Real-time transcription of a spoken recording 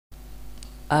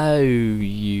Oh,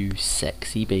 you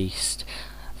sexy beast.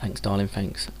 Thanks, darling,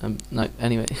 thanks. No,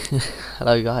 anyway,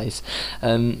 hello guys.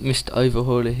 Mr.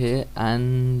 Overhauler here,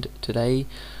 and today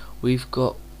we've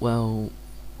got, well,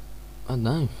 I don't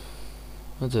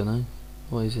know.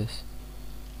 What is this?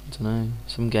 I don't know.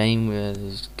 Some game where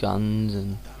there's guns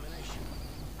and,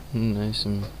 you know,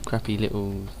 some crappy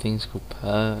little things called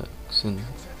perks, and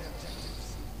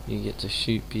you get to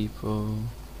shoot people.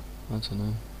 I don't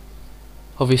know.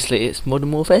 Obviously it's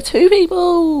Modern Warfare 2,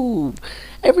 people!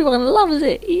 Everyone loves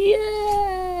it,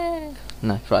 yeah!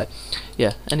 No, right.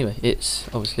 Yeah, anyway, it's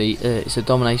obviously, it's a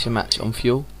domination match on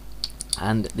Fuel.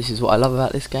 And this is what I love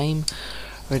about this game.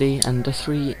 Ready, and a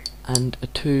 3, and a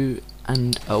 2,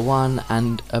 and a 1,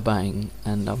 and a bang.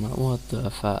 And I'm like, what the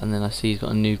fuck? And then I see he's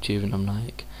got a noob tube, and I'm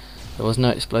like, there was no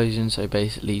explosion, so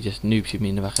basically just noob tube me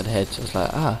in the back of the head. So I was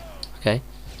like, ah, okay.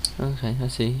 Okay, I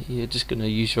see. You're just gonna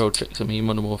use your old tricks on me in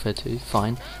Modern Warfare 2.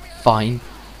 Fine.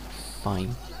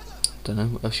 Don't know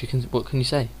what else you can. What can you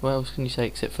say? What else can you say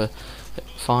except for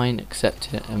fine,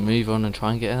 accept it, and move on and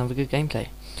try and get another good gameplay?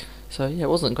 So yeah, it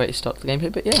wasn't the greatest start to the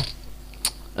gameplay, but yeah.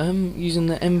 Using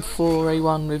the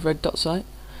M4A1 with red dot sight,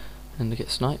 and to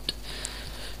get sniped.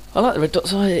 I like the red dot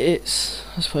sight. It's,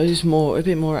 I suppose, a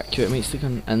bit more accurate. It meets the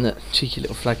gun, and that cheeky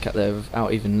little flag cat there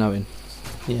without even knowing.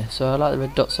 Yeah, so I like the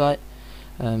red dot sight.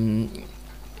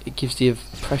 It gives the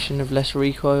impression of less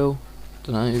recoil.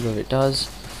 Don't know whether it does.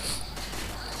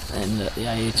 And the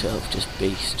AA12 just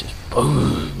beast, just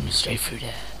boom, straight through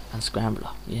there. And scrambler,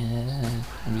 yeah,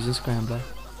 I'm using scrambler,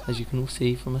 as you can all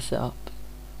see from my setup,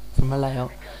 from my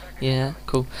layout. Yeah,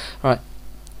 cool. Right.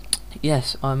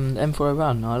 Yes, I'm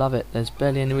M401. I love it. There's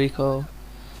barely any recoil.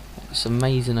 It's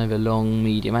amazing over long,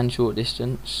 medium, and short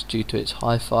distance due to its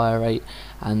high fire rate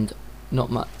and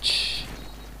not much.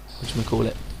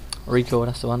 Whatchamacallit? Recoil,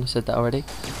 that's the one, I said that already.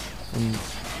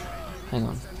 Hang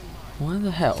on. Why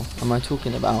the hell am I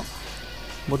talking about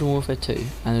Modern Warfare 2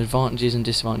 and advantages and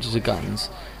disadvantages of guns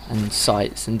and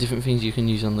sights and different things you can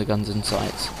use on the guns and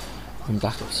sights when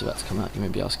Black Ops is about to come out, you may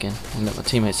be asking. And look, my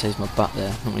teammate says my butt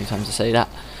there, not many times I say that.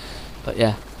 But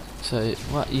yeah. So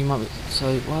why the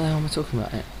hell am I talking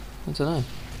about it? I don't know.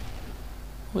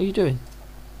 What are you doing?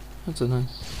 I don't know.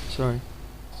 Sorry.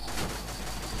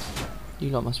 You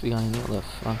lot must be going, what the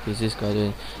fuck is this guy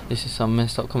doing? This is some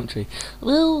messed up commentary.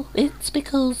 Well, it's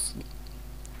because,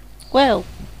 well,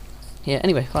 yeah,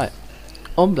 anyway, right.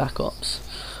 On Black Ops,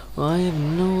 I have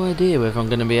no idea whether I'm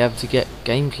going to be able to get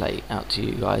gameplay out to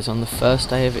you guys on the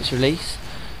first day of its release.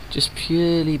 Just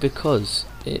purely because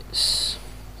it's,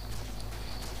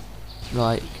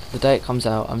 like, the day it comes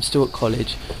out, I'm still at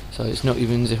college, so it's not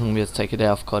even as if I'm going to be able to take a day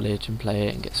off college and play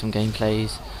it and get some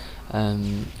gameplays.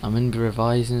 I'm going to be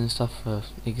revising and stuff for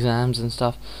exams and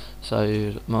stuff,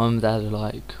 so my mum and dad are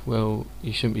like, well,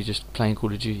 you shouldn't be just playing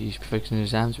Call of Duty, you should be focusing on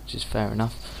exams, which is fair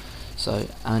enough. So,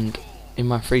 and in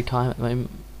my free time at the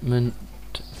moment,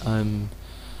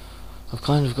 I've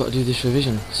kind of got to do this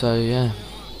revision, so yeah.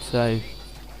 So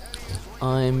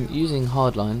I'm using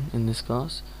hardline in this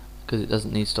class because it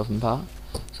doesn't need stop and power.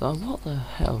 So what the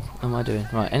hell am I doing?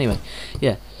 Right, anyway,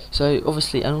 yeah, so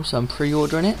obviously, and also I'm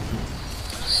pre-ordering it.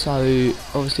 So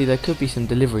obviously there could be some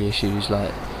delivery issues,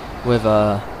 like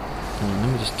whether,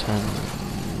 let me just turn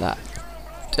that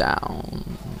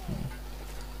down.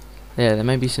 Yeah, there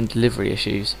may be some delivery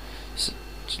issues,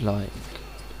 like,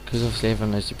 because obviously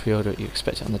everyone knows to pre-order it, you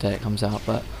expect it on the day it comes out,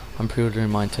 but I'm pre-ordering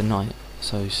mine tonight,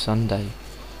 so Sunday,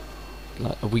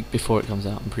 like a week before it comes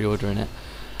out, I'm pre-ordering it,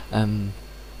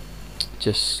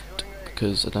 just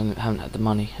because I haven't had the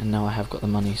money, and now I have got the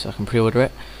money, so I can pre-order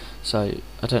it. So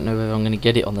I don't know whether I'm going to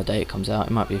get it on the day it comes out.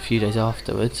 It might be a few days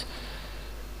afterwards.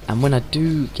 And when I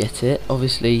do get it,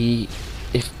 obviously,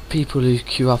 if people who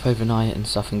queue up overnight and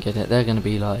stuff and get it, they're going to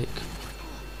be like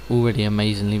already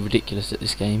amazingly ridiculous at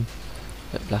this game,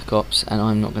 at Black Ops, and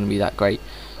I'm not going to be that great.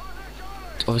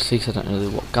 Obviously, because I don't know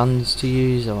what guns to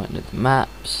use, I won't know the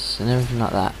maps and everything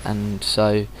like that. And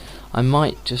so I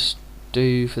might just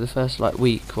do, for the first like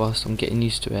week whilst I'm getting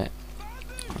used to it,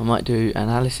 I might do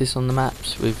analysis on the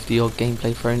maps with the odd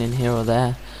gameplay thrown in here or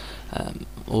there,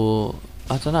 or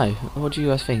I don't know. What do you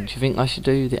guys think? Do you think I should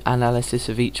do the analysis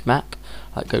of each map,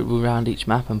 like go around each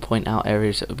map and point out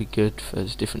areas that would be good for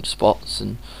different spots,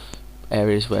 and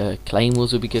areas where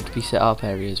claymores would be good to be set up,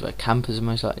 areas where campers are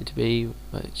most likely to be,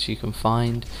 which you can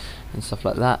find, and stuff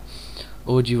like that?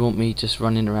 Or do you want me just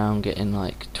running around getting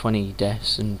like 20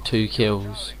 deaths and 2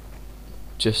 kills,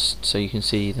 just so you can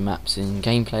see the maps in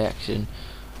gameplay action?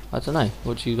 I don't know,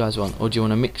 what do you guys want? Or do you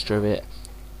want a mixture of it?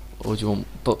 Or do you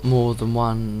want more than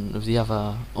one of the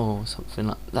other? Or something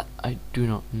like that? I do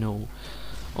not know.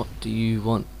 What do you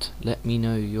want? Let me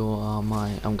know. You are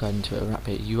my, I'm going to wrap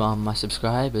it. You are my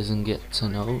subscribers and get to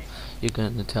know. You're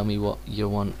going to tell me what you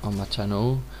want on my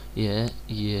channel. Yeah.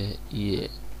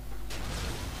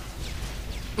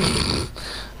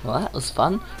 Well, that was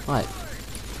fun. Right.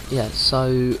 Yeah,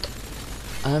 so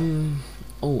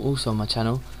also on my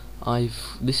channel,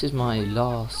 this is my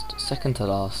second to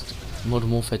last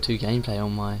Modern Warfare 2 gameplay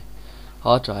on my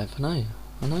hard drive. I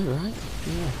know, right?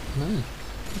 Yeah, I know.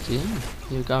 Yeah,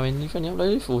 you've only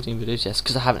uploaded 14 videos, yes,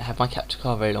 because I haven't had my capture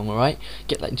card very long, alright?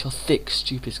 Get that into your thick,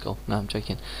 stupid skull. No, I'm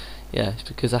joking. Yeah, it's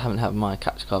because I haven't had my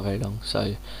capture card very long,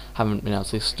 so haven't been able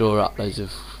to store up loads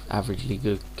of averagely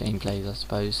good gameplays, I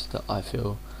suppose, that I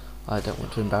feel I don't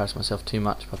want to embarrass myself too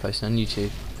much by posting on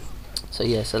YouTube. So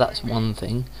yeah, so that's one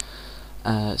thing.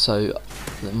 So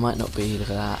there might not be, look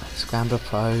at that, Scrambler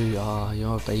Pro, oh,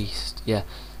 you're a beast. Yeah,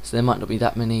 so there might not be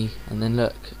that many, and then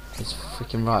look, it's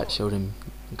freaking right shielding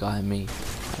guy and me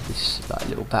have this like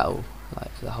little battle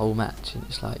like for the whole match, and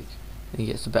it's like he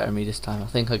gets the better of me this time. I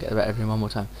think I get the better of him one more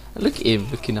time. And look at him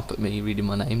looking up at me, reading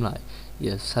my name like,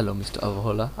 yes, hello Mr.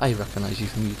 Overhauler, I recognise you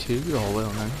from YouTube, you're all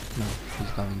well known. No,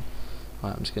 he's going,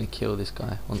 right, I'm just going to kill this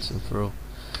guy once and for all.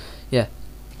 Yeah,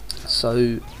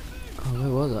 so, oh, where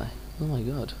was I? Oh my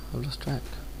god, I've lost track.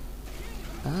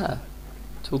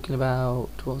 Talking about,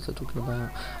 what was I talking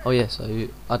about? Oh yeah, so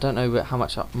I don't know how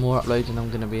much more uploading I'm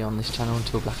going to be on this channel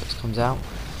until Black Ops comes out.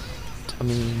 I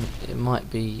mean, it might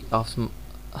be after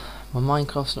my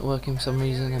Minecraft's not working for some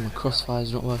reason, and my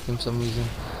Crossfire's not working for some reason.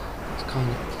 It's kind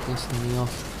of pissing me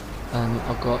off.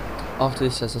 I've got, after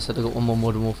this, as I said, I've got one more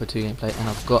Modern Warfare 2 gameplay, and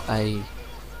I've got a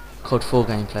COD 4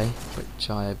 gameplay, which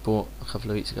I bought a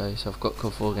couple of weeks ago, so I've got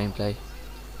COD 4 gameplay.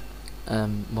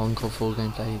 One COD 4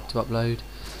 gameplay to upload.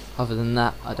 Other than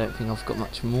that, I don't think I've got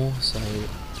much more, so I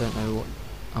don't know what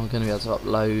I'm going to be able to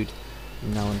upload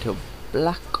now until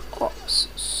Black Ops.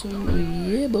 So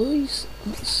yeah, boys,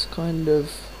 that's kind of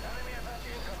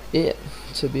it,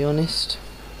 to be honest,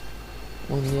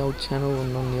 on the old channel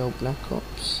and on the old Black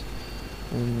Ops.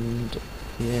 And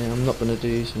yeah, I'm not going to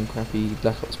do some crappy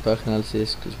Black Ops perk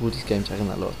analysis, because Woody's Game Tag and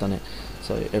that lot have done it,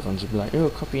 so everyone's just be like, you're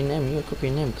copying them,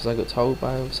 because I got told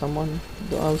by someone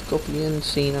that I was copying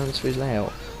Cena and his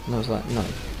layout. And I was like, no,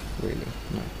 really,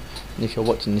 no. And if you're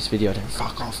watching this video, then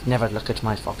fuck off, never look at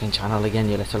my fucking channel again,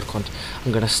 you little cunt.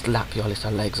 I'm gonna slap your little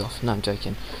legs off. No, I'm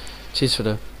joking. Cheers for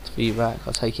the feedback,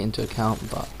 I'll take it into account,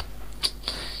 but,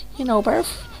 you know,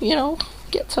 Berth, you know,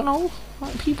 get to know.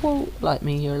 Like, people like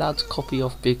me, you're allowed to copy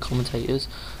off big commentators,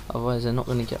 otherwise they're not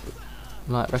gonna get,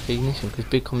 like, recognition, because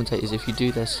big commentators, if you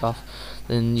do their stuff,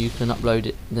 then you can upload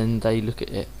it, then they look at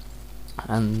it,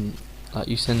 and, like,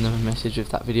 you send them a message with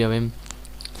that video in,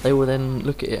 they will then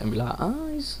look at it and be like, ah,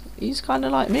 he's kind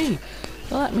of like me.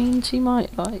 So that means he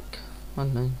might like, I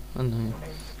don't know. Then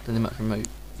they might promote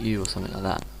you or something like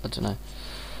that. I don't know.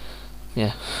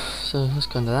 Yeah. So that's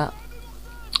kind of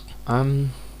that.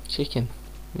 Chicken.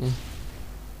 Yeah.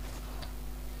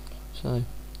 So,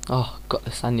 oh, got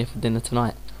lasagna for dinner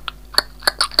tonight.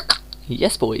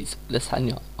 Yes, boys,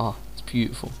 lasagna. Oh, it's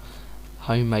beautiful.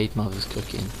 Homemade mother's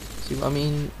cooking. See what I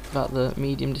mean about the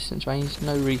medium distance range?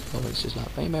 No recoil, it's just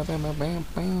like bam, bam, bam, bam, bam,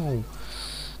 bam.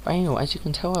 Bam. As you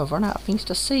can tell, I've run out of things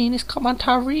to say in this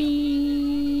commentary.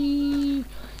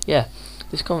 Yeah,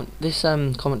 this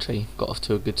commentary got off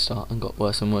to a good start and got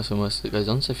worse and worse and worse as it goes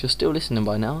on. So if you're still listening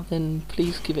by now, then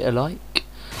please give it a like.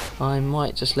 I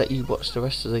might just let you watch the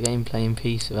rest of the gameplay in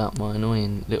peace without my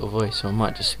annoying little voice, or I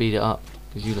might just speed it up,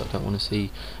 because you lot don't want to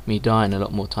see me dying a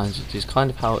lot more times, which is kind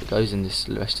of how it goes in this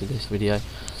rest of this video.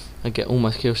 I get all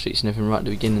my kill streaks and everything right at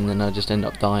the beginning, and then I just end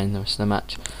up dying the rest of the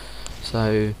match.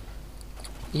 So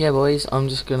yeah, boys, I'm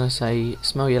just gonna say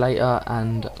smell you later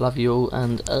and love you all,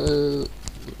 and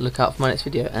look out for my next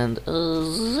video, and